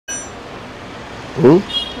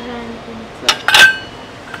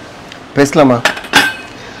பேசலாமா?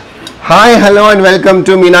 Hi, hello and welcome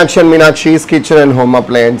to Meenakshi and Meenakshi's Kitchen and Home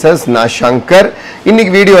Appliances. நான் சங்கர்.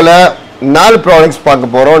 இன்னைக்கு வீடியோல 4 ப்ராடக்ட்ஸ்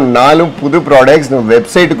பார்க்க போறோம். 4 புது ப்ராடக்ட்ஸ். நம்ம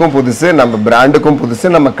வெப்சைட்டுக்கும் புதுசு, நம்ம பிராண்டுக்கும்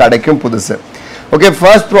புதுசு, நம்ம கடைக்கும் புதுசு. ஓகே,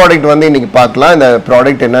 ஃபர்ஸ்ட் ப்ராடக்ட் வந்து இன்னைக்கு பார்க்கலாம். இந்த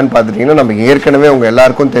ப்ராடக்ட் என்னன்னு பார்த்துட்டீங்கன்னா நம்ம ஏற்கனவே உங்க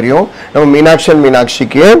எல்லாருக்கும் தெரியும். நம்ம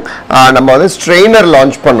மீனாட்சிக்கு நம்ம வந்து ஸ்ட்ரெயினர்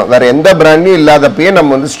லான்ச் பண்ணோம். வேற எந்த பிராண்ட்லயும் இல்லாதப்பயே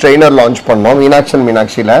நம்ம வந்து ஸ்ட்ரெயினர் லான்ச் பண்ணோம்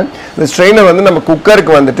மீனாட்சியில. இந்த ஸ்ட்ரெயினர் வந்து நம்ம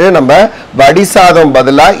குக்கருக்கு வந்துட்டு நம்ம வடி சாதம்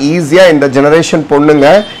பதிலா ஈஸியா இந்த ஜெனரேஷன் பொண்ணுங்க,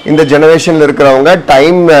 இந்த ஜெனரேஷன்ல இருக்கிறவங்க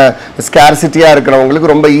டைம் ஸ்கார்சிட்டியா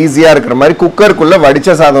இருக்கிறவங்களுக்கு ரொம்ப ஈஸியா இருக்கிற மாதிரி குக்கருக்குள்ள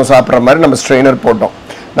வடிச்ச சாதம் சாப்பிட்ற மாதிரி நம்ம ஸ்ட்ரெயினர் போட்டோம்.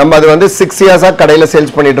 நம்ம அது வந்து 6 இயர்ஸா கடையில்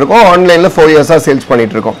சேல்ஸ் பண்ணிட்டு இருக்கோம், ஆன்லைன்ல 4 இயர்ஸா சேல்ஸ்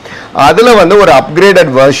பண்ணிட்டு இருக்கோம். அதுல வந்து ஒரு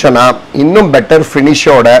அப்கிரேடட் வெர்ஷனா இன்னும் பெட்டர்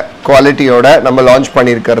ஃபினிஷோட குவாலிட்டியோட நம்ம லான்ச்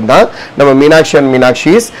பண்ணியிருக்கிறது தான் நம்ம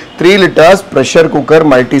Meenakshi's 3 litres pressure cooker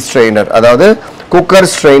multi strainer. அதாவது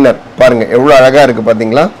குக்கர் ஸ்ட்ரெயினர் பாருங்க எவ்வளவு அழகா இருக்கு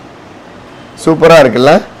பாத்தீங்களா, சூப்பரா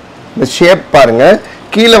இருக்குல்ல. இந்த ஷேப் பாருங்க,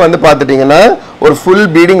 கீழே வந்து பார்த்துட்டீங்கன்னா ஒரு ஃபுல்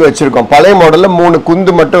பீடிங் வச்சிருக்கோம். பழைய மாடல்ல 3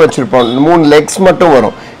 குந்து மட்டும் வச்சிருப்போம், 3 லெக்ஸ் மட்டும்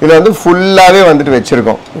வரும். இதுல வந்து ஃபுல்லாவே வந்துட்டு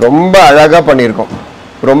வச்சிருக்கோம். ரொம்ப அழகா பண்ணியிருக்கோம்,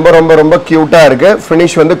 ரொம்ப ரொம்ப ரொம்ப கியூட்டா இருக்கு.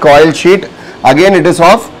 ஃபினிஷ் வந்து coil sheet, again it is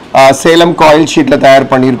of Salem coil ஷீட்ல தயார்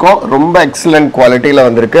பண்ணியிருக்கோம். ரொம்ப எக்ஸலண்ட் குவாலிட்டியில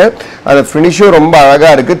வந்திருக்கு. அந்த ஃபினிஷும் ரொம்ப அழகா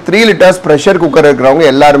இருக்கு. 3 லிட்டர்ஸ் ப்ரெஷர் குக்கர் இருக்கிறவங்க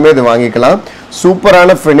எல்லாருமே இது வாங்கிக்கலாம்.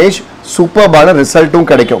 சூப்பரான ஃபினிஷ், சூப்பர்பான ரிசல்ட்டும்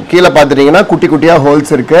கிடைக்கும். கீழே பார்த்துட்டீங்கன்னா குட்டி குட்டியா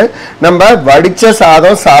ஹோல்ஸ் இருக்கு. நம்ம வடிச்ச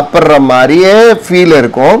சாதம் சாப்பிட்ற மாதிரியே ஃபீல்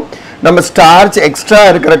இருக்கும். நம்ம ஸ்டார்ச் எக்ஸ்ட்ரா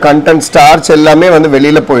இருக்கிற கண்டென்ட் ஸ்டார்ச் எல்லாமே வந்து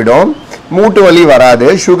வெளியில போயிடும். மூட்டு வலி வராது.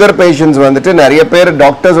 சுகர் பேஷண்ட்ஸ் வந்துட்டு நிறைய பேர்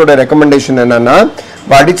டாக்டர்ஸோட ரெக்கமெண்டேஷன் என்னன்னா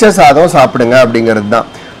வடிச்ச சாதம் சாப்பிடுங்க அப்படிங்கிறது தான்.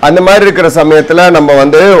 அந்த மாதிரி இருக்கிற சமயத்துல நம்ம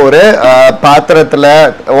வந்து ஒரு பாத்திரத்துல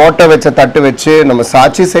ஓட்ட வச்ச தட்டு வச்சு நம்ம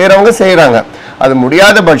சாட்சி செய்யறவங்க செய்யறாங்க. அது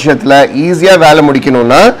முடியாத பட்சத்துல ஈஸியா வேலை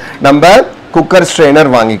முடிக்கணும்னா நம்ம குக்கர் ஸ்ட்ரெயினர்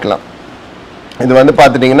வாங்கிக்கலாம். இது வந்து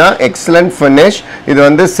பார்த்துட்டீங்கன்னா எக்ஸலண்ட் ஃபினிஷ். இது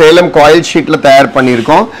வந்து சேலம் காயில் ஷீட்ல தயார்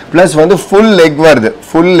பண்ணியிருக்கோம். பிளஸ் வந்து ஃபுல் லெக்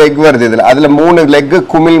வருது இதில். அதில் 3 லெக்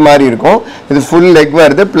குமிழ் மாதிரி இருக்கும். இது ஃபுல் லெக்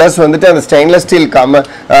வருது. பிளஸ் வந்துட்டு அந்த ஸ்டெயின்லெஸ் ஸ்டீல்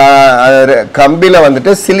கம்பியில்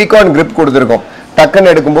வந்துட்டு சிலிகான் கிரிப் கொடுத்துருக்கோம்.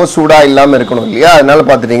 டக்குன்னு எடுக்கும்போது சூடா இல்லாமல் இருக்கணும் இல்லையா, அதனால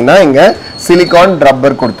பார்த்துட்டீங்கன்னா இங்கே சிலிகான்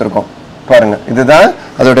ரப்பர் கொடுத்துருக்கோம். பாருங்க, இதுதான்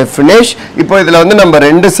அதோட ஃபினிஷ். இப்போ இதுல வந்து நம்ம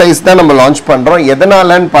 2 சைஸ் தான் நம்ம லான்ச் பண்றோம்.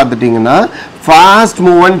 எதனாலன்னு பார்த்துட்டீங்கன்னா ஃபாஸ்ட்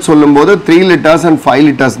மூவ்மெண்ட் சொல்லும்போது 3 லிட்டர்ஸ் அண்ட் 5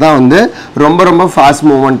 லிட்டர்ஸ் தான் வந்து ரொம்ப ரொம்ப ஃபாஸ்ட்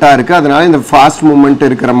மூவ்மெண்ட்டா இருக்கு. அதனால இந்த ஃபாஸ்ட் மூவ்மெண்ட்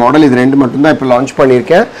இருக்கிற மாடல் இது 2 மட்டும் தான் இப்போ லான்ச்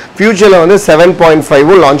பண்ணியிருக்கேன். ஃபியூச்சர்ல வந்து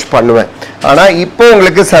 7.5 லான்ச் பண்ணுவேன். ஆனா இப்போ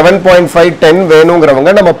உங்களுக்கு 7.5 10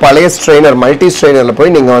 வேணுங்கிறவங்க நம்ம பழைய ஸ்ட்ரெயினர் மல்டி ஸ்ட்ரெயினர்ல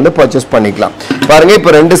போய் நீங்க வந்து பர்ச்சேஸ் பண்ணிக்கலாம். பாருங்க,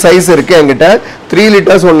 இப்போ 2 சைஸ் இருக்கு என்கிட்ட. 3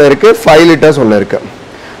 லிட்டர்ஸ் ஒன்று இருக்கு, 5 லிட்டர்ஸ் ஒன்று இருக்கு.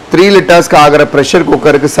 3 லிட்டர்ஸ்க்கு ஆகிற ப்ரெஷர்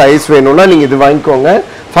குக்கருக்கு சைஸ் வேணும்னா நீங்கள் இது வாங்கிக்கோங்க.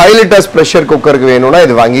 5 லிட்டர்ஸ் ப்ரெஷர் குக்கருக்கு வேணும்னா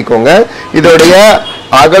இது வாங்கிக்கோங்க. இதோடைய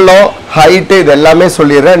அகலம், ஹைட்டு இது எல்லாமே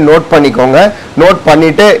சொல்லிடுறேன், நோட் பண்ணிக்கோங்க. நோட்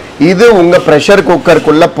பண்ணிட்டு இது உங்க ப்ரெஷர்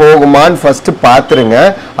குக்கருக்குள்ள போகுமான்னு ஃபர்ஸ்ட் பார்த்துருங்க,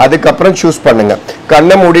 அதுக்கப்புறம் சூஸ் பண்ணுங்க.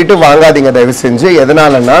 கண்ணை மூடிட்டு வாங்காதீங்க தயவு செஞ்சு.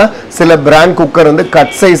 எதனாலன்னா சில பிராண்ட் குக்கர் வந்து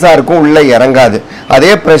கட் சைஸா இருக்கும், உள்ள இறங்காது.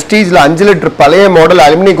 அதே பிரஸ்டீஜ்ல 5 லிட்டர் பழைய மாடல்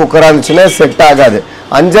அலுமினியம் குக்கரா இருந்துச்சுன்னா செட் ஆகாது.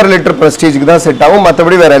 5.5 லிட்டர் பிரஸ்டீஜுக்கு தான் செட் ஆகும்.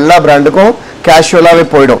 மற்றபடி வேற எல்லா பிராண்டுக்கும் கேஷுவலாகவே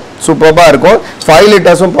போயிடும். சூப்பராக இருக்கும். 5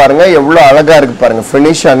 லிட்டர்ஸும் பாருங்க எவ்வளோ அழகா இருக்கு பாருங்க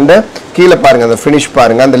ஃபினிஷ். அண்ட் கீழே பாருங்க அந்த ஃபினிஷ்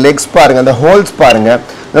பாருங்க, அந்த லெக்ஸ் பாருங்க, அந்த ஹோல்ஸ் பாருங்க.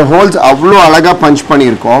 இந்த ஹோல்ஸ் அவ்வளோ அழகா பஞ்ச்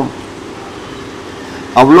பண்ணியிருக்கோம்,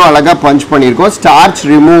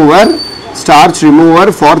 starch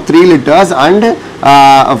remover for 3 litres and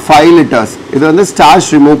 5 litres. இது வந்து ஸ்டார்ச்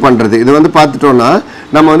ரிமூவ் பண்றது. இது வந்து பார்த்துட்டோம்னா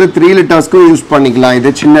நம்ம வந்து 3 லிட்டர்ஸ்க்கும் யூஸ் பண்ணிக்கலாம். இது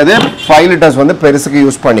சின்னது, 5 லிட்டர்ஸ் வந்து பெருசுக்கு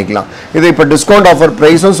யூஸ் பண்ணிக்கலாம். இது இப்போ டிஸ்கவுண்ட் ஆஃபர்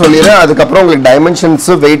ப்ரைஸும் சொல்லிடுறேன். அதுக்கப்புறம் உங்களுக்கு டைமென்ஷன்ஸ்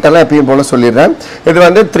வெயிட் எல்லாம் எப்பயும் போல சொல்லிடுறேன். இது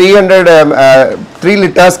வந்து 3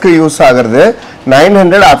 லிட்டர்ஸ்க்கு யூஸ் ஆகிறது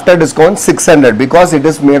 900, after discount 600 because it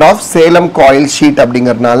is made of Salem coil sheet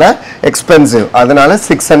அப்படிங்கிறதுனால எக்ஸ்பென்சிவ். அதனால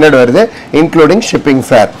 600 வருது இன்க்ளூடிங் ஷிப்பிங்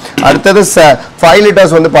ஃபேர். அடுத்தது 5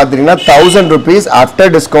 லிட்டர்ஸ் வந்து பார்த்தீங்கன்னா 1000 rupees, after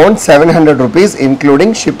discount 700 rupees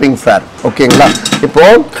including shipping fair. ஓகேங்களா? இப்போ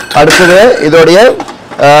அடுத்தது இதோடைய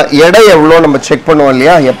எடை எவ்வளோ நம்ம செக் பண்ணுவோம்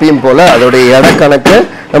இல்லையா, எப்பயும் போல அதோடைய எடை கணக்கு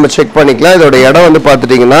நம்ம செக் பண்ணிக்கலாம். இதோட எடை வந்து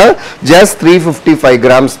பார்த்துட்டீங்கன்னா ஜஸ்ட் 355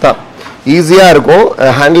 கிராம்ஸ் தான். ஈஸியா இருக்கும்,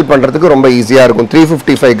 ஹேண்டில் பண்றதுக்கு ரொம்ப ஈஸியா இருக்கும்.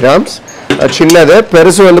 355 கிராம்ஸ் சின்னது.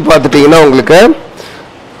 பெருசு வந்து பார்த்துட்டீங்கன்னா உங்களுக்கு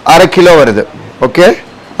 1/2 கிலோ வருது. Okay,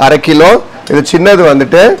 1/2 kilo. இது சின்னது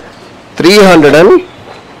வந்துட்டு 300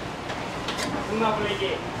 300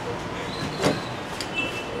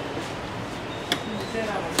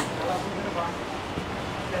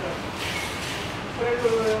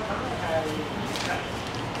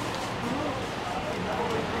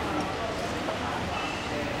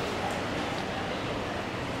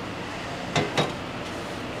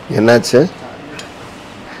 என்னாச்சு?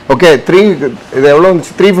 ஓகே, இது எவ்வளோ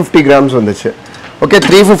வந்துச்சு? 350 கிராம்ஸ் வந்துச்சு. ஓகே,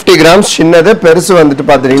 350 கிராம்ஸ் சின்னது, பெருசு வந்துட்டு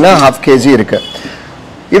பார்த்துட்டிங்கன்னா 1/2 kg இருக்கு.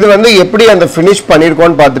 இது வந்து எப்படி அந்த ஃபினிஷ்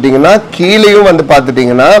பண்ணியிருக்கோன்னு பார்த்துட்டிங்கன்னா, கீழேயும் வந்து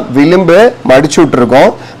பார்த்துட்டிங்கன்னா விளிம்பு மடிச்சு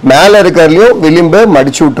விட்ருக்கோம், மேலே இருக்கிறதுலையும் விளிம்பு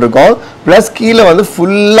மடிச்சு விட்ருக்கோம், ப்ளஸ் கீழே வந்து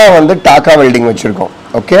ஃபுல்லாக வந்து டாக்கா வெல்டிங் வச்சுருக்கோம்.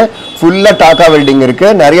 ஓகே, ஃபுல்லாக டாக்கா வெல்டிங்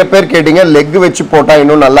இருக்குது. நிறைய பேர் கேட்டிங்க லெக் வச்சு போட்டால்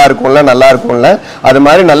இன்னும் நல்லா இருக்கும்ல, அது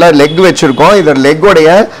மாதிரி நல்லா லெக் வச்சுருக்கோம். இதோட லெக்கோடைய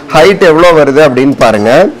ஹைட் எவ்வளோ வருது அப்படின்னு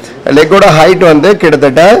பாருங்கள். லெக்கோட ஹைட் வந்து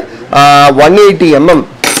கிட்டத்தட்ட 180 mm,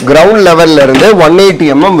 கிரவுண்ட் லெவல்ல இருந்து 180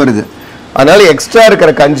 mm வருது. அதனால எக்ஸ்ட்ரா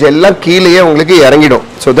இருக்கிற கஞ்சி எல்லாம் கீழேயே உங்களுக்கு இறங்கிடும்.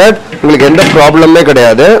 ஸோ தட் உங்களுக்கு எந்த ப்ராப்ளமே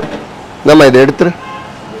கிடையாது. நம்ம இதை எடுத்துரு,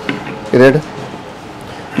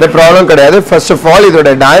 இந்த ப்ராப்ளம் கிடையாது. ஃபர்ஸ்ட் ஆஃப் ஆல்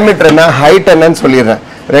இதோட டயாமீட்டர் என்ன, ஹைட் என்னன்னு சொல்லிடுறேன்.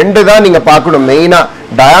 ரெண்டு தான் நீங்கள் பார்க்கணும் மெயினாக.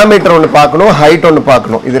 டயாமீட்டர் ஒன்று பார்க்கணும், ஹைட் ஒன்று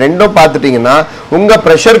பார்க்கணும். இது ரெண்டும் பார்த்துட்டிங்கன்னா உங்கள்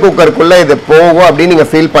ப்ரெஷர் குக்கருக்குள்ளே இது போகும் அப்படின்னு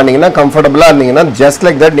நீங்கள் ஃபீல் பண்ணிங்கன்னா, கம்ஃபர்டபுளாக இருந்தீங்கன்னா ஜஸ்ட்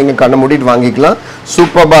லைக் தட் நீங்கள் கண்ணை மூடிட்டு வாங்கிக்கலாம்.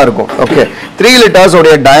 சூப்பராக இருக்கும். ஓகே, 3 liters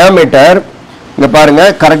உடைய டயாமீட்டர் இங்கே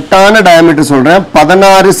பாருங்கள், கரெக்டான டயாமீட்டர் சொல்கிறேன்,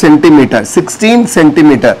 16 சென்டிமீட்டர், 16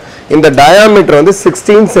 சென்டிமீட்டர். இந்த டயாமீட்டர் வந்து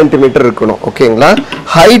 16 சென்டிமீட்டர் இருக்கணும். ஓகேங்களா?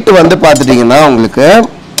 ஹைட் வந்து பார்த்துட்டிங்கன்னா உங்களுக்கு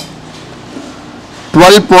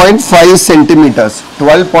 12.5 சென்டிமீட்டர்ஸ்,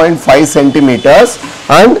 12.5 சென்டிமீட்டர்ஸ்.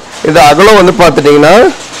 அண்ட் இது அகலம் வந்து பார்த்துட்டிங்கன்னா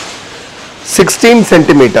 16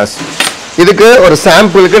 சென்டிமீட்டர்ஸ். இதுக்கு ஒரு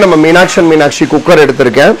சாம்பிளுக்கு நம்ம மீனாட்சி குக்கர்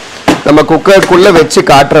எடுத்திருக்கேன். நம்ம குக்கருக்குள்ளே வச்சு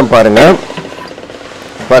காட்டுறேன் பாருங்கள்.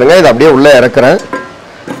 இது அப்படியே உள்ளே இறக்குறேன்.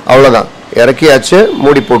 அவ்வளோதான், இறக்கியாச்சு.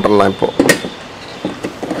 மூடி போட்டுடலாம் இப்போ.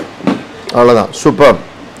 அவ்வளோதான், சூப்பர்.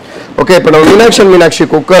 ஓகே, இப்போ நம்ம மீனாட்சி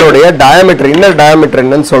குக்கருடைய டயாமீட்டர், இன்னர் டயாமீட்டர்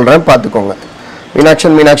என்னன்னு சொல்கிறேன் பார்த்துக்கோங்க.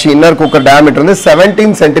 மீனாட்சி இன்னர் குக்கர் டயாமீட்டர் வந்து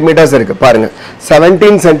 17 சென்டிமீட்டர்ஸ் இருக்கு. பாருங்க,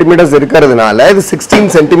 17 சென்டிமீட்டர்ஸ் இருக்கிறதுனால இது 16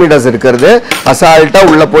 சென்டிமீட்டர்ஸ் இருக்கிறது அசால்ட்டா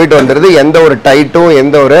உள்ள போயிட்டு வந்துருது. எந்த ஒரு டைட்டும்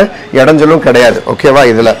எந்த ஒரு இடைஞ்சலும் கிடையாது. ஓகேவா?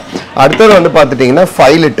 இதுல அடுத்தது வந்து பார்த்துட்டீங்கன்னா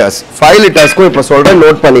 5 liters. 5 litersக்கும் இப்போ சொல்றேன்,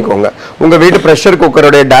 நோட் பண்ணிக்கோங்க. உங்க வீட்டு ப்ரெஷர்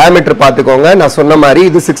குக்கருடைய டயாமீட்டர் பார்த்துக்கோங்க. நான் சொன்ன மாதிரி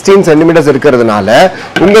இது 16 சென்டிமீட்டர்ஸ் இருக்கிறதுனால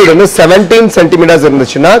உங்களுக்கு வந்து 17 சென்டிமீட்டர்ஸ்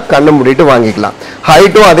இருந்துச்சுன்னா கண்ணு மூடிட்டு வாங்கிக்கலாம்.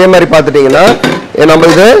 ஹைட்டும் அதே மாதிரி பார்த்துட்டீங்கன்னா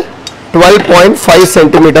நம்மளுக்கு 12.5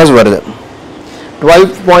 சென்டிமீட்டர்ஸ் வருது.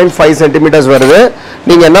 12.5 சென்டிமீட்டர்ஸ் வருது.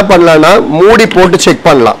 நீங்க என்ன பண்ணலாம்னா மூடி போட்டு செக்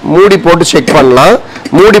பண்ணலாம். மூடி போட்டு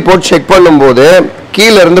செக் பண்ணும்போது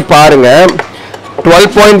கீழே இருந்து பாருங்க,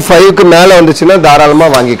 12.5க்கு மேல வந்துச்சுன்னா தாராளமா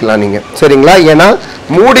வாங்கிக்கலாம் நீங்க. சரிங்களா? ஏன்னா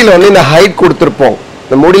மூடியில் வந்து இந்த ஹைட் கொடுத்துருப்போம்.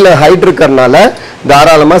 இந்த மூடியில் ஹைட் இருக்கிறதுனால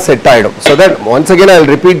தாராளமா செட் ஆயிடும். So that once again I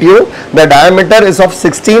will repeat you, the diameter is of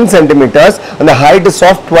 16 centimeters and the height is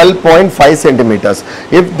of 12.5 centimeters.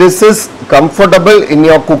 If this is comfortable in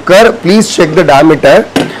your cooker, please check the diameter.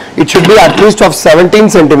 It should be at least of 17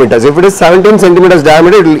 centimeters. If it is 17 centimeters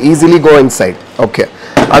diameter, it will easily go inside. Okay.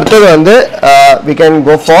 அடுத்தது வந்து we can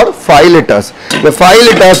go for 5 liters. The 5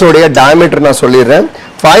 liters உடைய diameter நான் சொல்லிடுறேன்.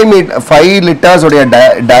 5 liters உடைய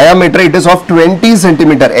diameter it is of 20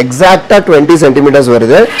 centimeter. exact 20 centimeters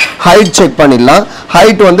வருது. height check பண்ணிடலாம்.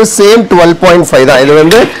 height வந்து same 12.5 தான். இது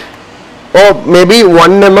வந்து மேபி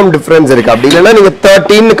 1 mm difference இருக்கு. அப்படி இல்லைன்னா நீங்க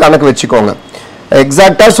 13 கணக்கு வச்சுக்கோங்க.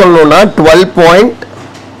 எக்ஸாக்டா சொல்லணும்னா 12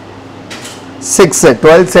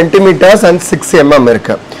 centimeters and 6 mm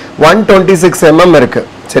இருக்கு. 126 mm இருக்கு.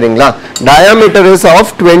 சரிங்களா? diameter is of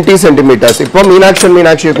 20 centimeters. இப்போ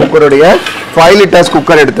மீனாட்சி குக்கருடைய 5 liters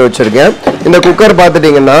குக்கர் எடுத்து வச்சிருக்கேன். இந்த குக்கர்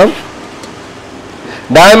பார்த்துட்டீங்கன்னா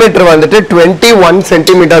diameter வந்துட்டு 21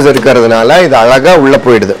 centimeters இருக்கிறதுனால இது அழகா உள்ள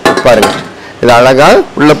போயிடுது. பாருங்க, இது அழகா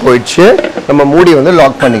உள்ள போயிடுச்சு. நம்ம மூடி வந்து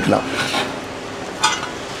லாக் பண்ணிக்கலாம்.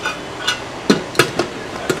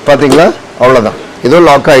 பாத்தீங்களா? அவ்வளவுதான், இதுவும்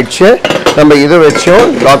லாக் ஆயிடுச்சு. நம்ம இதை வச்சும்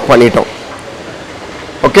லாக் பண்ணிட்டோம்.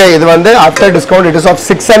 Okay, இது வந்து after discount it is of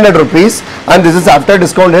 600 rupees and this is after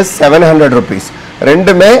discount is 700 rupees.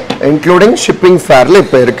 ரெண்டுமே including shipping fairல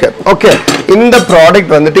இப்போ இருக்கு. ஓகே, இந்த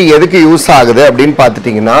ப்ராடக்ட் வந்துட்டு எதுக்கு யூஸ் ஆகுது அப்படின்னு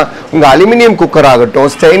பார்த்துட்டீங்கன்னா, உங்க அலுமினியம் குக்கர் ஆகட்டும்,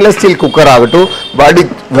 ஸ்டெயின்லெஸ் ஸ்டீல் குக்கர் ஆகட்டும்,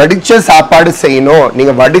 வடிச்ச சாப்பாடு செய்யணும்,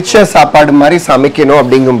 நீங்க வடிச்ச சாப்பாடு மாதிரி சமைக்கணும்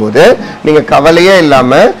அப்படிங்கும்போது நீங்க கவலையே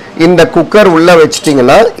இல்லாம இந்த குக்கர் உள்ள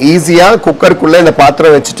வச்சிட்டீங்கன்னா ஈஸியா குக்கருக்குள்ள இந்த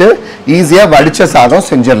பாத்திரம் வச்சுட்டு ஈஸியா வடிச்ச சாதம்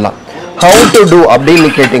செஞ்சிடலாம். how to do அப்படின்னு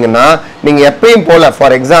கேட்டிங்கன்னா, நீங்க எப்பயும் போல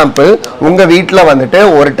ஃபார் எக்ஸாம்பிள் உங்க வீட்டில் வந்துட்டு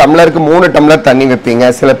ஒரு டம்ளருக்கு 3 டம்ளர் தண்ணி வைப்பீங்க,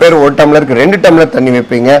 சில பேர் ஒரு டம்ளருக்கு 2 டம்ளர் தண்ணி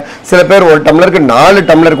வைப்பீங்க, சில பேர் ஒரு டம்ளருக்கு 4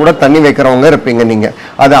 டம்ளர் கூட தண்ணி வைக்கிறவங்க இருப்பீங்க. நீங்க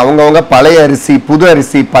அது அவங்கவுங்க பழைய அரிசி, புது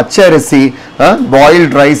அரிசி, பச்சை அரிசி,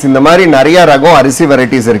 பாயில்ட் ரைஸ், இந்த மாதிரி நிறைய ரகம் அரிசி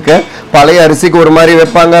வெரைட்டிஸ் இருக்கு. பழைய அரிசிக்கு ஒரு மாதிரி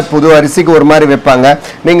வைப்பாங்க, புது அரிசிக்கு ஒரு மாதிரி வைப்பாங்க.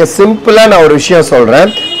 நீங்க சிம்பிளா நான் ஒரு விஷயம் சொல்றேன்.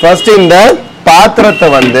 ஃபர்ஸ்ட் இந்த பாத்திரத்தை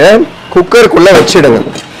வந்து குக்கருக்குள்ள வச்சிடுங்க.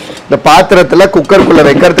 இந்த பாத்திரத்துல குக்கருக்குள்ள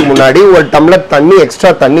வைக்கிறதுக்கு முன்னாடி ஒரு டம்ளர் தண்ணி எக்ஸ்ட்ரா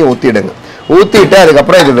தண்ணி ஊத்திடுங்க. ஊற்றிட்டு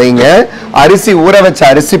அதுக்கப்புறம் இது வைங்க. அரிசி ஊற வச்ச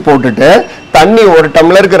அரிசி போட்டுட்டு தண்ணி ஒரு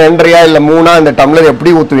டம்ளருக்கு 2.5 இல்லை 3 இந்த டம்ளர்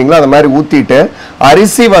எப்படி ஊற்றுவீங்களோ அந்த மாதிரி ஊற்றிட்டு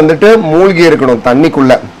அரிசி வந்துட்டு மூழ்கி இருக்கணும்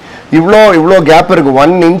தண்ணிக்குள்ளே. இவ்வளோ கேப் இருக்குது.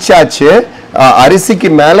 1 inch ஆச்சு. அரிசிக்கு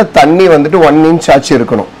மேலே தண்ணி வந்துட்டு 1 inch ஆச்சு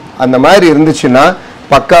இருக்கணும். அந்த மாதிரி இருந்துச்சுன்னா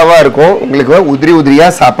பக்காவாக இருக்கும். உங்களுக்கு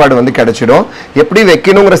உதிரியாக சாப்பாடு வந்து கிடைச்சிடும். எப்படி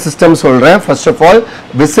வைக்கணுங்கிற சிஸ்டம் சொல்கிறேன். ஃபர்ஸ்ட் ஆஃப் ஆல்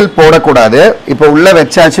விசில் போடக்கூடாது. இப்போ உள்ளே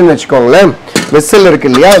வச்சாச்சுன்னு வச்சுக்கோங்களேன். விசில் இருக்கு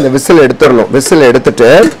இல்லையா, அந்த விசில் எடுத்துடணும். விசில் எடுத்துட்டு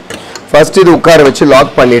ஃபர்ஸ்ட் இது உட்கார வச்சு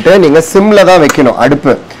லாக் பண்ணிவிட்டு நீங்கள் சிம்மில் தான் வைக்கணும்.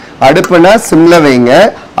 அடுப்புனா சிம்மில் வைங்க.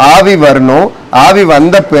 ஆவி வரணும். ஆவி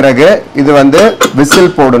வந்த பிறகு இது வந்து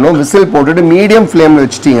விசில் போடணும். விசில் போட்டுட்டு மீடியம் ஃப்ளேமில்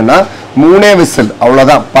வச்சுட்டிங்கன்னா 3 விசில்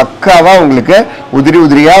அவ்வளோதான். பக்காவாக உங்களுக்கு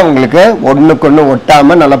உதிரியாக உங்களுக்கு ஒன்றுக்கு ஒன்று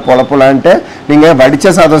ஒட்டாமல் நல்லா பொலப்பொலான்ட்டு நீங்கள்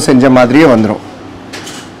வடித்த சாதம் செஞ்ச மாதிரியே வந்துடும்.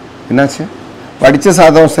 என்னாச்சு? வடித்த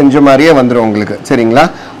சாதம் செஞ்ச மாதிரியே வந்துடும் உங்களுக்கு. சரிங்களா?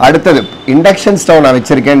 அடுத்தது இண்டக்ஷன் ஸ்டவ் நான்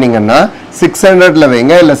வச்சுருக்கேன்னீங்கன்னா 600ல்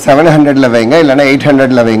வைங்க, இல்லை 700ல் வைங்க, இல்லைனா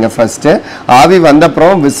 800ல் வைங்க. ஃபஸ்ட்டு ஆவி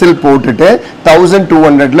வந்தப்புறம் விசில் போட்டுட்டு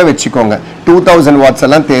 1200ல் வச்சுக்கோங்க. 2000 வாட்ஸ்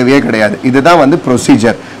எல்லாம் தேவையே கிடையாது. இதுதான் வந்து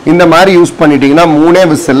ப்ரொசீஜர். இந்த மாதிரி யூஸ் பண்ணிட்டீங்கன்னா 3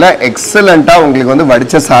 விசில்ல எக்ஸலண்ட்டாக உங்களுக்கு வந்து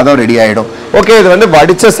வடித்த சாதம் ரெடி ஆகிடும். ஓகே, இது வந்து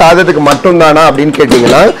வடித்த சாதத்துக்கு மட்டும்தானா அப்படின்னு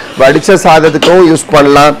கேட்டிங்கன்னா வடித்த சாதத்துக்கும் யூஸ்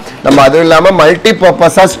பண்ணலாம். நம்ம அதுவும் இல்லாமல் மல்டி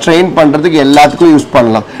பர்பஸாக ஸ்ட்ரெயின் பண்ணுறதுக்கு எல்லாத்துக்கும் யூஸ்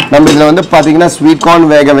பண்ணலாம். நம்ம இதில் வந்து பார்த்தீங்கன்னா ஸ்வீட் கார்ன்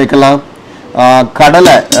வேக வைக்கலாம்.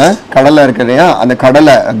 கடலை இருக்கு இல்லையா, அந்த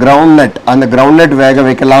கடலை கிரவுண்ட் நட் வேக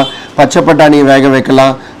வைக்கலாம். பச்சை பட்டாணி வேக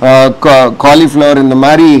வைக்கலாம். காலிஃப்ளவர் இந்த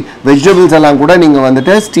மாதிரி வெஜிடபிள்ஸ் எல்லாம் கூட நீங்கள்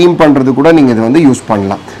வந்துட்டு ஸ்டீம் பண்ணுறது கூட நீங்கள் இது வந்து யூஸ்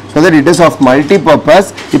பண்ணலாம். So that it is of multi purpose.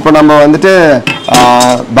 இப்போ நம்ம வந்துட்டு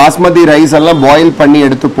பாஸ்மதி ரைஸ் எல்லாம் பாயில் பண்ணி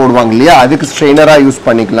எடுத்து போடுவாங்க இல்லையா, அதுக்கு ஸ்ட்ரெயினராக யூஸ்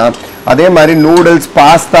பண்ணிக்கலாம். அதே மாதிரி நூடுல்ஸ்,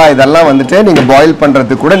 பாஸ்தா இதெல்லாம் வந்துட்டு நீங்கள் பாயில்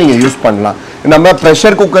பண்ணுறதுக்கு கூட நீங்கள் யூஸ் பண்ணலாம். நம்ம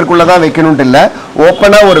ப்ரெஷர் குக்கருக்குள்ளே தான் வைக்கணுன்ட்டு இல்லை,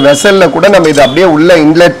 ஓப்பனாக ஒரு வெசலில் கூட நம்ம இதை அப்படியே உள்ளே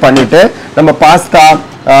இன்லெட் பண்ணிவிட்டு நம்ம பாஸ்தா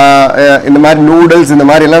இந்த மாதிரி நூடுல்ஸ் இந்த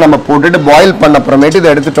மாதிரி எல்லாம் நம்ம போட்டுட்டு பாயில் பண்ண அப்புறமேட்டு இதை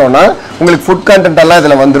எடுத்துட்டோம்னா உங்களுக்கு ஃபுட் கண்டென்ட் எல்லாம்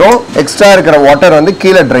இதில் வந்துடும். எக்ஸ்ட்ரா இருக்கிற வாட்டர் வந்து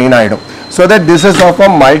கீழே ட்ரெயின் ஆகிடும். So that this is of a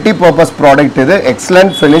multi purpose product. இது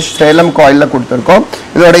எக்ஸலண்ட் ஃபினிஷ் சேலம் காயிலில் கொடுத்துருக்கோம்.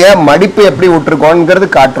 இதோடைய மடிப்பு எப்படி விட்டுருக்கோங்கிறது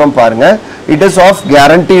காட்டுறோம் பாருங்கள். It is of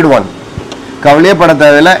guaranteed one. கவலையே பட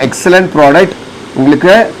தேவையில்லை. Excellent product.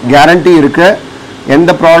 உங்களுக்கு கேரண்டி இருக்குது.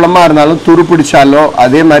 எந்த ப்ராப்ளமாக இருந்தாலும் துரு பிடிச்சாலோ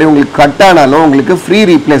அதே மாதிரி உங்களுக்கு கட் ஆனாலும் உங்களுக்கு ஃப்ரீ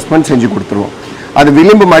ரீப்ளேஸ்மெண்ட் செஞ்சு கொடுத்துருவோம். அது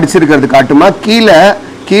விளிம்பு மடிச்சிருக்கிறது காட்டுமா,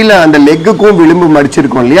 கீழே அந்த லெக்குக்கும் விளிம்பு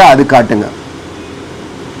மடிச்சிருக்கோம் இல்லையா, அது காட்டுங்க.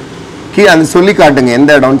 அந்த சொல்லி காட்டுங்க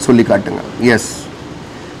எந்த இடம்னு சொல்லி காட்டுங்க. எஸ்,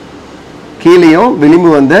 கீழேயும்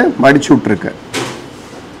விளிம்பு வந்து மடிச்சு விட்டுருக்கு.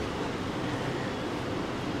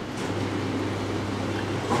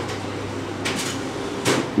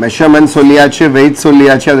 மெஷர்மெண்ட் சொல்லியாச்சு, வெயிட்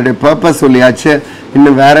சொல்லியாச்சு, அதோடைய பர்பஸ் சொல்லியாச்சு.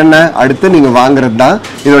 இன்னும் வேற என்ன, அடுத்து நீங்கள் வாங்குறது தான்.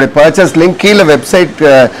 இதோட பர்ச்சேஸ் லிங்க் கீழே வெப்சைட்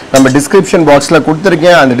நம்ம டிஸ்கிரிப்ஷன் பாக்ஸில்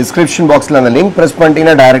கொடுத்துருக்கேன். அந்த டிஸ்கிரிப்ஷன் பாக்ஸில் அந்த லிங்க் ப்ரெஸ்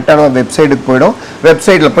பண்ணிட்டீங்கன்னா டேரெக்டாக நம்ம வெப்சைட்டுக்கு போய்டும்.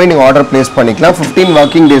 வெப்சைட்டில் போய் நீங்கள் ஆர்டர் ப்ளேஸ் பண்ணிக்கலாம். 15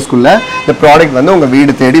 ஒர்க்கிங் டேஸ்க்குள்ளே இந்த ப்ராடக்ட் வந்து உங்கள்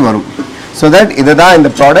வீடு தேடி வரும். ஸோ தட் இதுதான்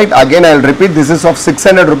இந்த product. Again I will repeat, this is of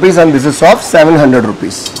 600 rupees and this is of 700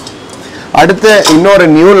 rupees. அடுத்து இன்னொரு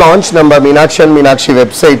நியூ லான்ச் நம்ம மீனாட்சி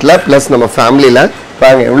வெப்சைட்டில் ப்ளஸ் நம்ம ஃபேமிலியில்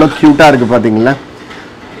பாருங்க எவ்வளோ க்யூட்டாக இருக்குது பார்த்தீங்களா.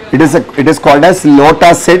 It is called as lota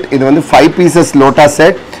set. இது வந்து 5 pieces லோட்டா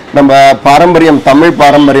செட். நம்ம பாரம்பரியம், தமிழ்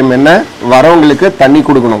பாரம்பரியம் என்ன, வரவங்களுக்கு தண்ணி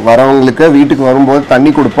கொடுக்கணும். வரவங்களுக்கு வீட்டுக்கு வரும்போது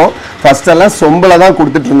தண்ணி கொடுப்போம். ஃபர்ஸ்டெல்லாம் சொம்பில் தான்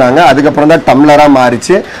கொடுத்துட்டு இருந்தாங்க. அதுக்கப்புறம் தான் டம்ளராக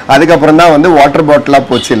மாறிச்சு. அதுக்கப்புறம் தான் வந்து வாட்டர் பாட்டிலாக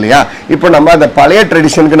போச்சு இல்லையா. இப்போ நம்ம அந்த பழைய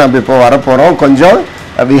ட்ரெடிஷனுக்கு நம்ம இப்போ வரப்போகிறோம். கொஞ்சம்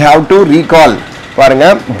வி ஹாவ் டு ரீகால். பாருங்க,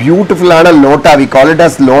 பியூட்டிஃபுல்லான lota. We call it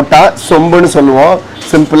as lota. சொம்புன்னு சொல்லுவோம்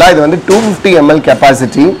சிம்பிளாக. இது வந்து 250 ml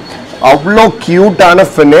கெப்பாசிட்டி. அவ்வளோ க்யூட்டான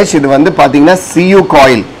ஃபினிஷ். இது வந்து பார்த்தீங்கன்னா சியூ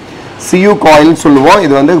காயில் சொல்லுவோம்.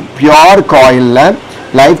 இது வந்து பியோர் காயிலில்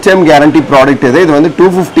லைஃப் டைம் கேரண்டி ப்ராடக்ட். இது வந்து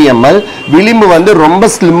 250 ml. விளிம்பு வந்து ரொம்ப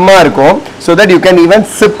ஸ்லிம்மாக இருக்கும். So that you can even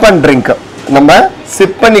chip and drink. நம்ம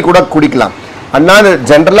சிப் பண்ணி கூட குடிக்கலாம். அண்ணாந்து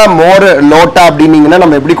ஜென்ரலாக மோர் லோட்டா அப்படின்னீங்கன்னா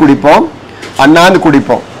நம்ம எப்படி குடிப்போம், அண்ணாந்து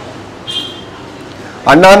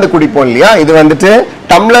குடிப்போம் இல்லையா. இது வந்துட்டு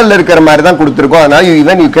டம்ளர்ல இருக்கிற மாதிரி தான் கொடுத்துருக்கோம். அதனால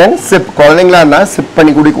ஈவன் யூ கேன் சிப். குழந்தைங்களா இருந்தால் சிப்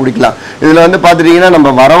பண்ணி குடிக்கலாம். இதில் வந்து பார்த்துட்டீங்கன்னா நம்ம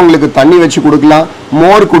வரவங்களுக்கு தண்ணி வச்சு கொடுக்கலாம்,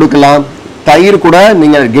 மோர் கொடுக்கலாம், தயிர் கூட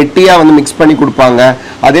நீங்கள் கெட்டியாக வந்து மிக்ஸ் பண்ணி கொடுப்பாங்க.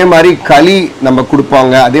 அதே மாதிரி களி நம்ம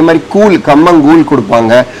கொடுப்பாங்க. அதே மாதிரி கம்மங்கூழ்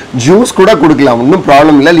கொடுப்பாங்க. ஜூஸ் கூட கொடுக்கலாம், ஒன்றும்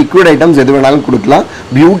ப்ராப்ளம் இல்லை. லிக்விட் ஐட்டம்ஸ் எது வேணாலும் கொடுக்கலாம்.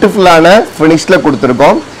 பியூட்டிஃபுல்லான ஃபினிஷில்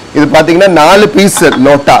கொடுத்துருக்கோம். இது பார்த்தீங்கன்னா 4 பீஸ்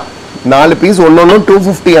லோட்டா. 4 பீஸ், ஒன்று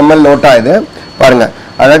 250 ml லோட்டா. இது பாருங்க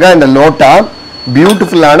அழகா இந்த லோட்டா.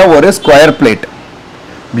 பியூட்டிஃபுல்லான ஒரு ஸ்கொயர்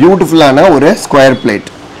பிளேட்.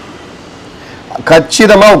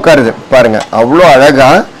 கச்சிதமாக உட்காருது பாருங்க. அவ்வளோ அழகா,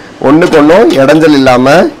 ஒன்றுக்கு ஒன்றும் இடைஞ்சல்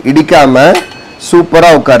இல்லாமல், இடிக்காம சூப்பரா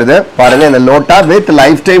உட்காருது பாருங்க. இந்த lota with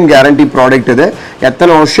life time guarantee product. இது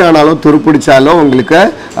எத்தனை வருஷம் ஆனாலும் துருப்பிடிச்சாலும் உங்களுக்கு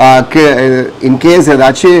இன்கேஸ்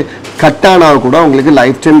ஏதாச்சும் கட் ஆனால் கூட உங்களுக்கு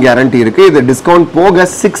லைஃப் டைம் கேரண்டி இருக்கு. இது டிஸ்கவுண்ட் போக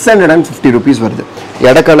 650 rupees வருது.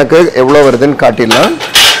 எடை கணக்கு எவ்வளோ வருதுன்னு காட்டிடலாம்.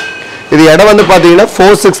 இது எடை வந்து பார்த்தீங்கன்னா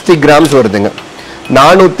 460 grams வருதுங்க.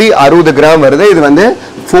 460 கிராம் வருது. இது வந்து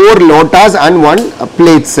 4 lotas and 1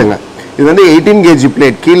 plates-ங்க. இது வந்து 18 kg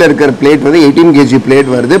plate. கீழே இருக்கிற பிளேட் வந்து 18 kg plate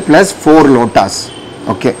வருது ப்ளஸ் 4 lotas.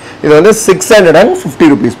 ஓகே, இது வந்து 650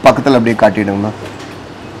 rupees. பக்கத்தில் அப்படியே காட்டிடுங்கம்மா.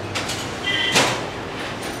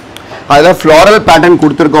 அதில் ஃப்ளாரல் பேட்டர்ன்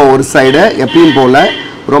கொடுத்துருக்கோம். ஒரு சைடு எப்பயும் போல்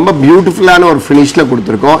ரொம்ப பியூட்டிஃபுல்லான ஒரு ஃபினிஷில்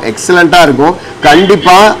கொடுத்துருக்கோம். எக்ஸலண்ட்டாக இருக்கும்.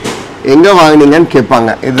 கண்டிப்பாக எங்கே வாங்கினீங்கன்னு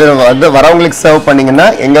கேட்பாங்க. இது வந்து வரவங்களுக்கு சர்வ் பண்ணிங்கன்னா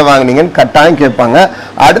எங்கே வாங்கினீங்கன்னு கட்டாயம் கேட்பாங்க.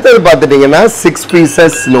 அடுத்தது பார்த்துட்டிங்கன்னா 6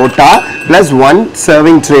 pieces லோட்டா ப்ளஸ் 1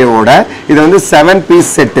 serving ட்ரேவோட இது வந்து 7 piece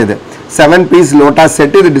செட். இது 7 piece லோட்டா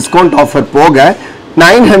செட். இது டிஸ்கவுண்ட் ஆஃபர் போக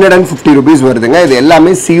 950 rupees வருதுங்க. இது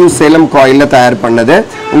எல்லாமே சியூ சேலம் காயிலில் தயார் பண்ணது.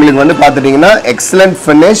 உங்களுக்கு வந்து பார்த்துட்டிங்கன்னா excellent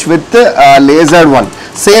finish with laser one.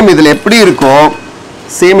 Same இதில் எப்படி இருக்கும்,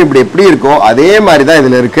 சேம் இப்படி எப்படி இருக்கோ அதே மாதிரி தான்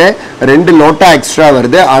இதில் இருக்கு. 2 லோட்டா எக்ஸ்ட்ரா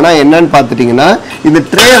வருது. ஆனால் என்னன்னு பார்த்துட்டிங்கன்னா இந்த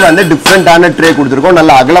ட்ரே வந்து டிஃப்ரெண்ட்டான ட்ரே கொடுத்துருக்கோம்.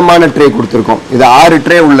 நல்ல அகலமான ட்ரே கொடுத்துருக்கோம். இது 6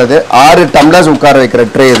 ட்ரே உள்ளது. 6 டம்ளர்ஸ் உட்கார வைக்கிற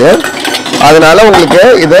ட்ரே இது. அதனால உங்களுக்கு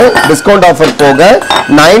இது டிஸ்கவுண்ட் ஆஃபர் போக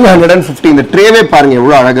 950. இந்த ட்ரேவே பாருங்க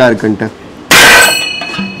எவ்வளோ அழகா இருக்குன்ட்டு.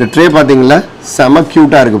 இந்த ட்ரே பார்த்தீங்களா செம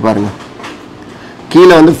க்யூட்டாக இருக்கு பாருங்க.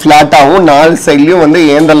 கீழே வந்து ஃப்ளாட்டாகவும் 4 சைட்லையும் வந்து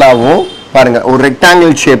ஏந்தலாகவும் பாருங்க ஒரு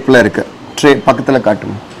ரெக்டாங்கிள் ஷேப்பில் இருக்கு. ட்ரே பக்கத்தில்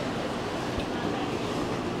காட்டுங்க.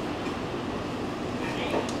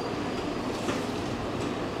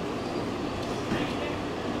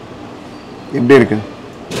 எப்படி இருக்கு,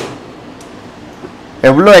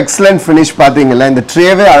 எவ்வளோ எக்ஸலண்ட் ஃபினிஷ் பார்த்தீங்களா. இந்த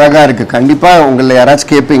ட்ரேவே அழகாக இருக்கு. கண்டிப்பாக உங்களை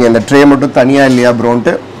யாராச்சும் கேட்பீங்க இந்த ட்ரே மட்டும் தனியாக இல்லையா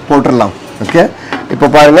ப்ரோன்ட்டு போட்டுடலாம். ஓகே, இப்போ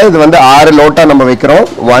பாருங்க இது வந்து 6 லோட்டா நம்ம வைக்கிறோம்.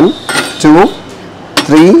 1 2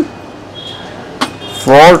 3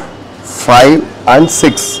 4 5 and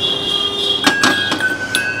 6.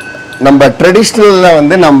 நம்ம ட்ரெடிஷ்னலில்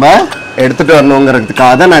வந்து நம்ம எடுத்துகிட்டு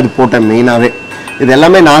வரணுங்கிறதுக்காக தான் நான் இது போட்டேன் மெயினாகவே. இது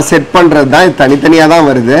எல்லாமே நான் செட் பண்ணுறது தான். இது தனித்தனியாக தான்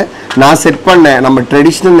வருது. நான் செட் பண்ணேன். நம்ம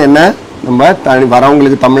ட்ரெடிஷ்னல் என்ன, நம்ம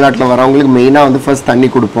வரவங்களுக்கு தமிழ்நாட்டில் வரவங்களுக்கு மெயினாக வந்து ஃபர்ஸ்ட் தண்ணி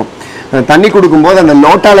கொடுப்போம். தண்ணி கொடுக்கும்போது அந்த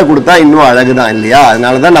லோட்டாவில் கொடுத்தா இன்னும் அழகு தான் இல்லையா.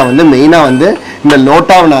 அதனால தான் நான் வந்து மெயினாக வந்து இந்த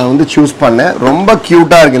லோட்டாவை நான் வந்து சூஸ் பண்ணேன். ரொம்ப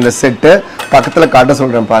க்யூட்டாக இருக்குது இந்த செட்டு. பக்கத்தில் காட்ட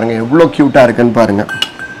சொல்கிறேன் பாருங்கள் எவ்வளோ க்யூட்டாக இருக்குன்னு பாருங்கள்.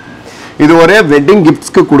 இது ஒரு வெட்டிங்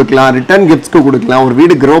கிஃப்ட்ஸ்க்கு கொடுக்கலாம், ரிட்டர்ன் கிஃப்ட்ஸ்க்கு கொடுக்கலாம், ஒரு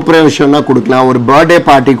வீடு கிரகப்பிரவேசம்னா கொடுக்கலாம், ஒரு பர்த்டே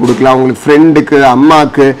பார்ட்டி கொடுக்கலாம், உங்களுக்கு ஃப்ரெண்டுக்கு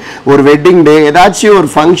அம்மாவுக்கு ஒரு வெட்டிங் டே ஏதாச்சும் ஒரு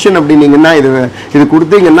ஃபங்க்ஷன் அப்படின்னீங்கன்னா இது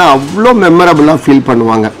கொடுத்தீங்கன்னா அவ்வளோ மெமரபுளாக ஃபீல்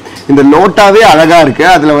பண்ணுவாங்க. இந்த லோட்டாவே அழகாக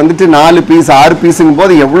இருக்குது. அதில் வந்துட்டு 4 பீஸ் 6 பீஸுங்கும்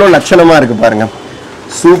போது எவ்வளோ லட்சணமாக இருக்குது பாருங்கள்.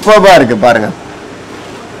 சூப்பராக இருக்குது பாருங்கள்.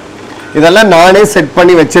 இதெல்லாம் நானே செட்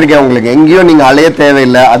பண்ணி வச்சிருக்கேன். உங்களுக்கு எங்கேயும் நீங்கள் அலைய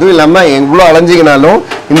தேவையில்லை. அதுவும் இல்லாமல் எவ்வளோ அலைஞ்சிங்கனாலும்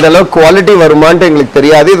இந்த அளவு குவாலிட்டி வருமானட்டு எங்களுக்கு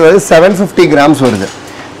தெரியாது. இது வந்து 750 grams வருது.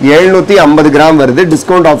 750 கிராம் வருது.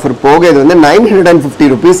 டிஸ்கவுண்ட் ஆஃபர் போக இது வந்து 950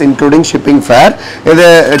 rupees இன்க்ளூடிங் ஷிப்பிங் ஃபேர். இது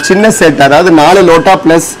சின்ன செட், அதாவது 4 லோட்டா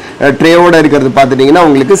ப்ளஸ் ட்ரேவோட இருக்கிறது பார்த்துட்டிங்கன்னா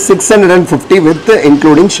உங்களுக்கு 650 வித்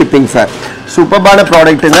இன்க்ளூடிங் ஷிப்பிங் ஃபேர். சூப்பர்பான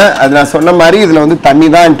ப்ராடக்ட்டுங்க. அது நான் சொன்ன மாதிரி இதில் வந்து தண்ணி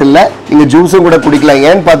தான் இல்லை, நீங்கள் ஜூஸும் கூட குடிக்கலாம்.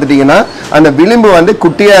 ஏன்னு பார்த்துட்டிங்கன்னா அந்த விளிம்பு வந்து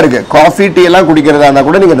குட்டியாக இருக்குது. காஃபி டீ எல்லாம் குடிக்கிறதா இருந்தால்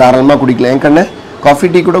கூட நீங்கள் தாராளமாக குடிக்கலாம். ஏன் கண்ணு காஃபி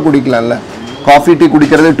டீ கூட குடிக்கலாம்ல. காஃபி டீ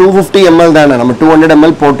குடிக்கிறது 250 ml தானே. நம்ம 200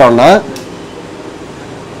 ml போட்டோம்னா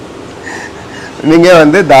நீங்கள்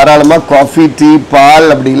வந்து தாராளமாக காஃபி டீ பால்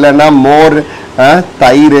அப்படி இல்லைன்னா மோர்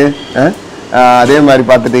தயிர் அதே மாதிரி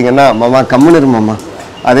பார்த்துட்டிங்கன்னா மாமா கம்முன்னு மாமா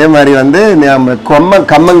அதே மாதிரி வந்து நம்ம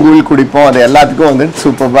கம்மங்கூழ் குடிப்போம். அது எல்லாத்துக்கும் வந்துட்டு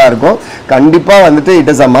சூப்பராக இருக்கும். கண்டிப்பாக வந்துட்டு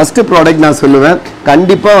it is a must product நான் சொல்லுவேன்.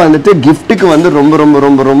 கண்டிப்பாக வந்துட்டு கிஃப்ட்டுக்கு வந்து ரொம்ப ரொம்ப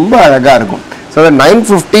ரொம்ப ரொம்ப அழகாக இருக்கும். ஸோ தட்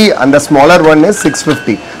 950 அந்த smaller one is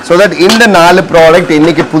 650. So that இந்த 4 ப்ராடக்ட்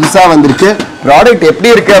இன்னைக்கு புதுசாக வந்திருக்கு. ப்ராடக்ட் எப்படி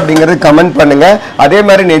இருக்குது அப்படிங்கிறது கமெண்ட் பண்ணுங்கள். அதே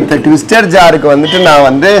மாதிரி நேற்று ட்விஸ்டர் ஜாருக்கு வந்துட்டு நான்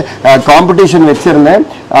வந்து காம்படிஷன் வச்சுருந்தேன்.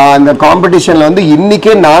 அந்த காம்படிஷனில் வந்து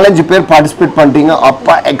இன்றைக்கே 4-5 பேர் பார்ட்டிசிபேட் பண்ணிட்டீங்க.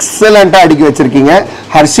 அப்பா எக்ஸலண்ட்டாக அடுக்கி வச்சுருக்கீங்க.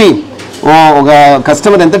 ஹர்ஷி உங்கள்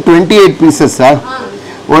கஸ்டமர் வந்து 28 பீசஸ்ஸா?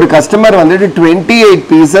 ஒரு கஸ்டமர் வந்துட்டு 28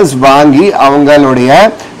 பீசஸ் வாங்கி அவங்களுடைய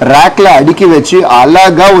ரேக்ல அடுக்கி வச்சு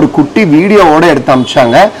அழகா ஒரு குட்டி வீடியோவோட எடுத்து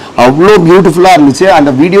அமிச்சாங்க. அவ்வளோ பியூட்டிஃபுல்லாக இருந்துச்சு. அந்த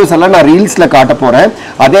வீடியோஸ் எல்லாம் நான் ரீல்ஸில் காட்ட போகிறேன்.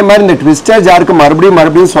 அதே மாதிரி இந்த ட்விஸ்டர் ஜாருக்கு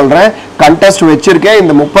மறுபடியும் சொல்கிறேன், கண்டெஸ்ட் வச்சிருக்கேன்.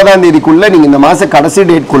 இந்த 30ஆம் தேதிக்குள்ளே நீங்கள் இந்த மாதம் கடைசி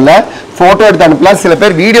டேட்குள்ளே ஃபோட்டோ எடுத்து அனுப்பலாம். சில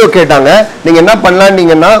பேர் வீடியோ கேட்டாங்க. நீங்கள் என்ன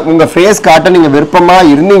பண்ணலான்னீங்கன்னா உங்கள் ஃபேஸ் காட்ட நீங்கள் விருப்பமாக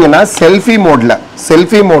இருந்தீங்கன்னா செல்ஃபி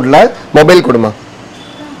மோடில் மொபைல் கொடுமா.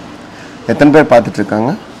 எத்தனை பேர் பார்த்துட்டு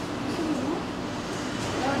இருக்காங்க?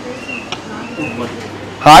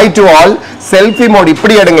 Hi to all. Selfie mode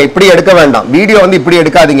இப்படி எடுங்க, இப்படி எடுக்க வேண்டாம். வீடியோ வந்து இப்படி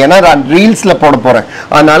எடுக்காதீங்க, ஏன்னா நான் ரீல்ஸ்ல போட போறேன்.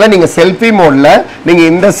 அதனால நீங்க செல்ஃபி மோட்ல நீங்க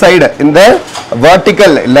இந்த சைடு, இந்த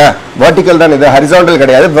வெர்டிக்கல் இல்ல, வெர்டிக்கல் தான் இது, ஹரிசாண்டல்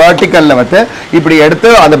கிடையாது, வெர்டிக்கல்ல வந்து இப்படி எடுத்து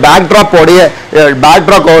அந்த பேக்ட்ராப் ஓடிய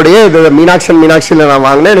இது மீனாட்சியில நான்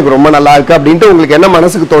வாங்கினேன், எனக்கு ரொம்ப நல்லா இருக்கு அப்படின்ட்டு உங்களுக்கு என்ன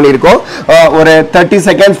மனசுக்கு தோணி இருக்கோ ஒரு 30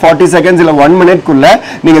 செகண்ட்ஸ் 40 செகண்ட்ஸ் இல்ல 1 மினிட்குள்ள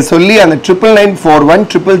நீங்க சொல்லி அந்த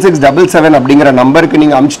 99416667 அப்படிங்கிற நம்பருக்கு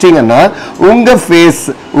நீங்க அனுப்பிச்சிட்டீங்கன்னா உங்க ஃபேஸ்,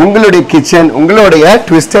 உங்களுடைய கிச்சன், உங்களுடைய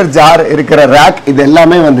ட்விஸ்டர் ஜார் இருக்கிற ரேக், இது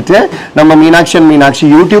எல்லாமே வந்துட்டு நம்ம மீனாட்சி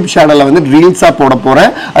யூடியூப் சேனல்ல வந்து ரீல்ஸா போட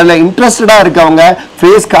போறேன். அதுல இன்ட்ரெஸ்டடா இருக்கவங்க,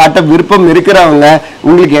 ஃபேஸ் காட்ட விருப்பம் இருக்கிறவங்க,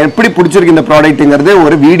 உங்களுக்கு எப்படி பிடிச்சிருக்கு இந்த ப்ராடக்ட்ங்கிறது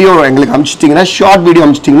ஒரு வீடியோ எங்களுக்கு அனுப்பிச்சிட்டீங்கன்னா, ஷார்ட் வீடியோ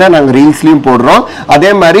அனுப்பிச்சிட்டீங்கன்னா நாங்கள் ரீல்ஸ்லையும் போடுறோம்.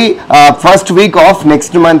 அதே மாதிரி ஃபர்ஸ்ட் வீக் ஆஃப்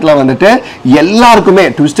நெக்ஸ்ட் மந்த்ல வந்துட்டு எல்லாருக்குமே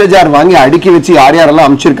ட்விஸ்டர் ஜார் வாங்கி அடுக்கி வச்சு யாரெல்லாம்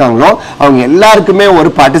அனுப்பிச்சிருக்காங்களோ அவங்க எல்லாருக்குமே ஒரு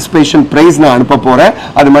பார்ட்டிசிபேஷன் பிரைஸ் நான் அனுப்ப போறேன்.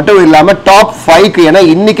 அது மட்டும் இல்லாம டாப் 5க்கு, ஏன்னா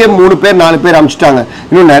இன்னைக்கே 3 பேர் 4 பேர் அனுப்பிச்சிட்டாங்க,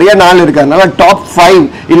 இன்னும் நிறைய நாள் இருக்கு. அதனால டாப் 5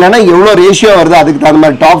 இல்லைன்னா எவ்வளோ ரேஷியோ வருது அதுக்கு தகுந்த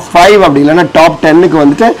மாதிரி டாப் 5 அப்படி இல்லைன்னா டாப் 10க்கு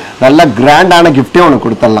வந்துட்டு நல்ல கிராண்டான கிஃப்டே ஒன்று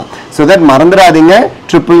கொடுத்துடலாம். ஸோ தட் மறந்துடாதீங்க,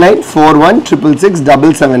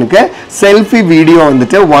 99916667க்கு செல்ஃபி வீடியோ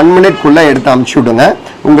வந்துட்டு 1 மினிட்குள்ள எடுத்து அனுப்பிச்சு விடுங்க.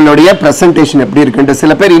 உங்களுடைய பிரசன்டேஷன் எப்படி இருக்குன்ட்டு.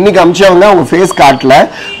 சில பேர் இன்னைக்கு அனுப்பிச்சவங்க அவங்க ஃபேஸ் காட்டல,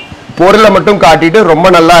 பொருளை மட்டும் காட்டிட்டு ரொம்ப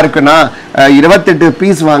நல்லா இருக்குன்னா 28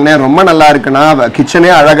 பீஸ் வாங்கினேன், ரொம்ப நல்லா இருக்குன்னா,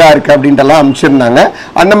 கிச்சனே அழகா இருக்கு அப்படின்ட்டு எல்லாம் அனுப்பிச்சிருந்தாங்க.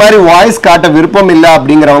 அந்த மாதிரி வாய்ஸ் காட்ட விருப்பம் இல்லை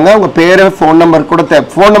அப்படிங்கிறவங்க உங்க பேரு, ஃபோன் நம்பர் கூட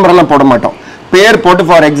ஃபோன் நம்பர் எல்லாம் போட மாட்டோம், பேர் போட்டு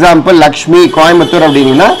ஃபார் எக்ஸாம்பிள் லக்ஷ்மி கோயம்புத்தூர்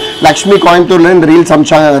அப்படின்னா லக்ஷ்மி கோயம்புத்தூர்ல இந்த ரீல்ஸ்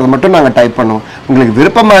அம்சாங்கிறது மட்டும் நாங்கள் டைப் பண்ணுவோம். உங்களுக்கு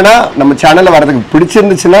விருப்பமானா நம்ம சேனலில் வரதுக்கு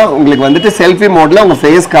பிடிச்சிருந்துச்சுன்னா உங்களுக்கு வந்துட்டு செல்ஃபி மோட்ல உங்க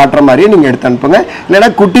ஃபேஸ் காட்டுற மாதிரியே நீங்க எடுத்து அனுப்புங்க. இல்லைன்னா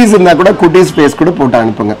குட்டீஸ் இருந்தா கூட குட்டீஸ் ஃபேஸ் கூட போட்டு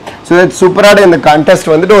அனுப்புங்க. ஸோ சூப்பரான இந்த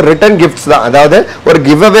கான்டெஸ்ட் வந்துட்டு ஒரு ரிட்டர்ன் கிஃப்ட்ஸ் தான், அதாவது ஒரு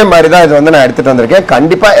கிவ் அவே மாதிரி தான் இது வந்து நான் எடுத்துட்டு வந்திருக்கேன்.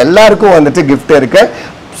 கண்டிப்பா எல்லாருக்கும் வந்துட்டு கிஃப்ட் இருக்கு.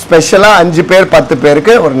 ஸ்பெஷலாக 5 பேர் 10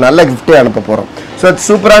 பேருக்கு ஒரு நல்ல கிஃப்டே அனுப்ப போகிறோம். ஸோ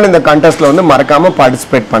சூப்பரான இந்த கான்டெஸ்ட்டில் வந்து மறக்காமல்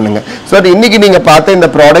பார்ட்டிசிபேட் பண்ணுங்கள். ஸோ அது இன்றைக்கி நீங்கள் பார்த்த இந்த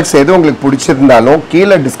ப்ராடக்ட்ஸ் எதுவும் உங்களுக்கு பிடிச்சிருந்தாலும்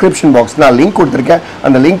கீழே டிஸ்கிரிப்ஷன் பாக்ஸ் நான் லிங்க் கொடுத்துருக்கேன்,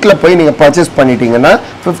 அந்த லிங்க்கில் போய் நீங்கள் பர்ச்சேஸ் பண்ணிட்டீங்கன்னா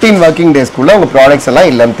 15 ஒர்க்கிங் டேஸ்க்குள்ளே உங்கள் ப்ராடக்ட்ஸ் எல்லாம்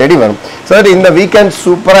இல்லைன்னு தேடி வரும். ஸோ அது இந்த வீக்கெண்ட்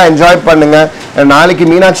சூப்பராக என்ஜாய் பண்ணுங்கள். நாளைக்கு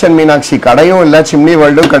மீனாட்சி கடையும் இல்லை, சிம்னி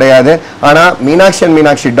வேர்ல்டும் கிடையாது. ஆனால்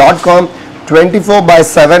மீனாட்சி.com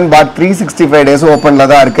 24/7 but 365 days ஓப்பன்ல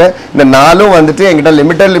தான் இருக்கு. இந்த நாளும் வந்துட்டு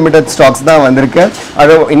எங்கிட்ட லிமிடெட் ஸ்டாக்ஸ் தான் வந்திருக்கு.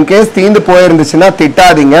 அது இன்கேஸ் தீந்து போயிருந்துச்சுன்னா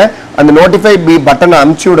திட்டாதீங்க, அந்த நோட்டிஃபை பட்டனை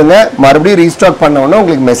அமுச்சு விடுங்க, மறுபடியும் ரீஸ்டாக் பண்ண உடனே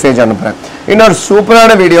உங்களுக்கு மெசேஜ் அனுப்புறேன். இன்னொரு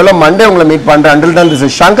சூப்பரான வீடியோல மண்டே உங்களை மீட் பண்றேன். Until then, this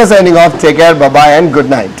is Shankar signing off. Take care, bye bye and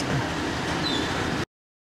good night.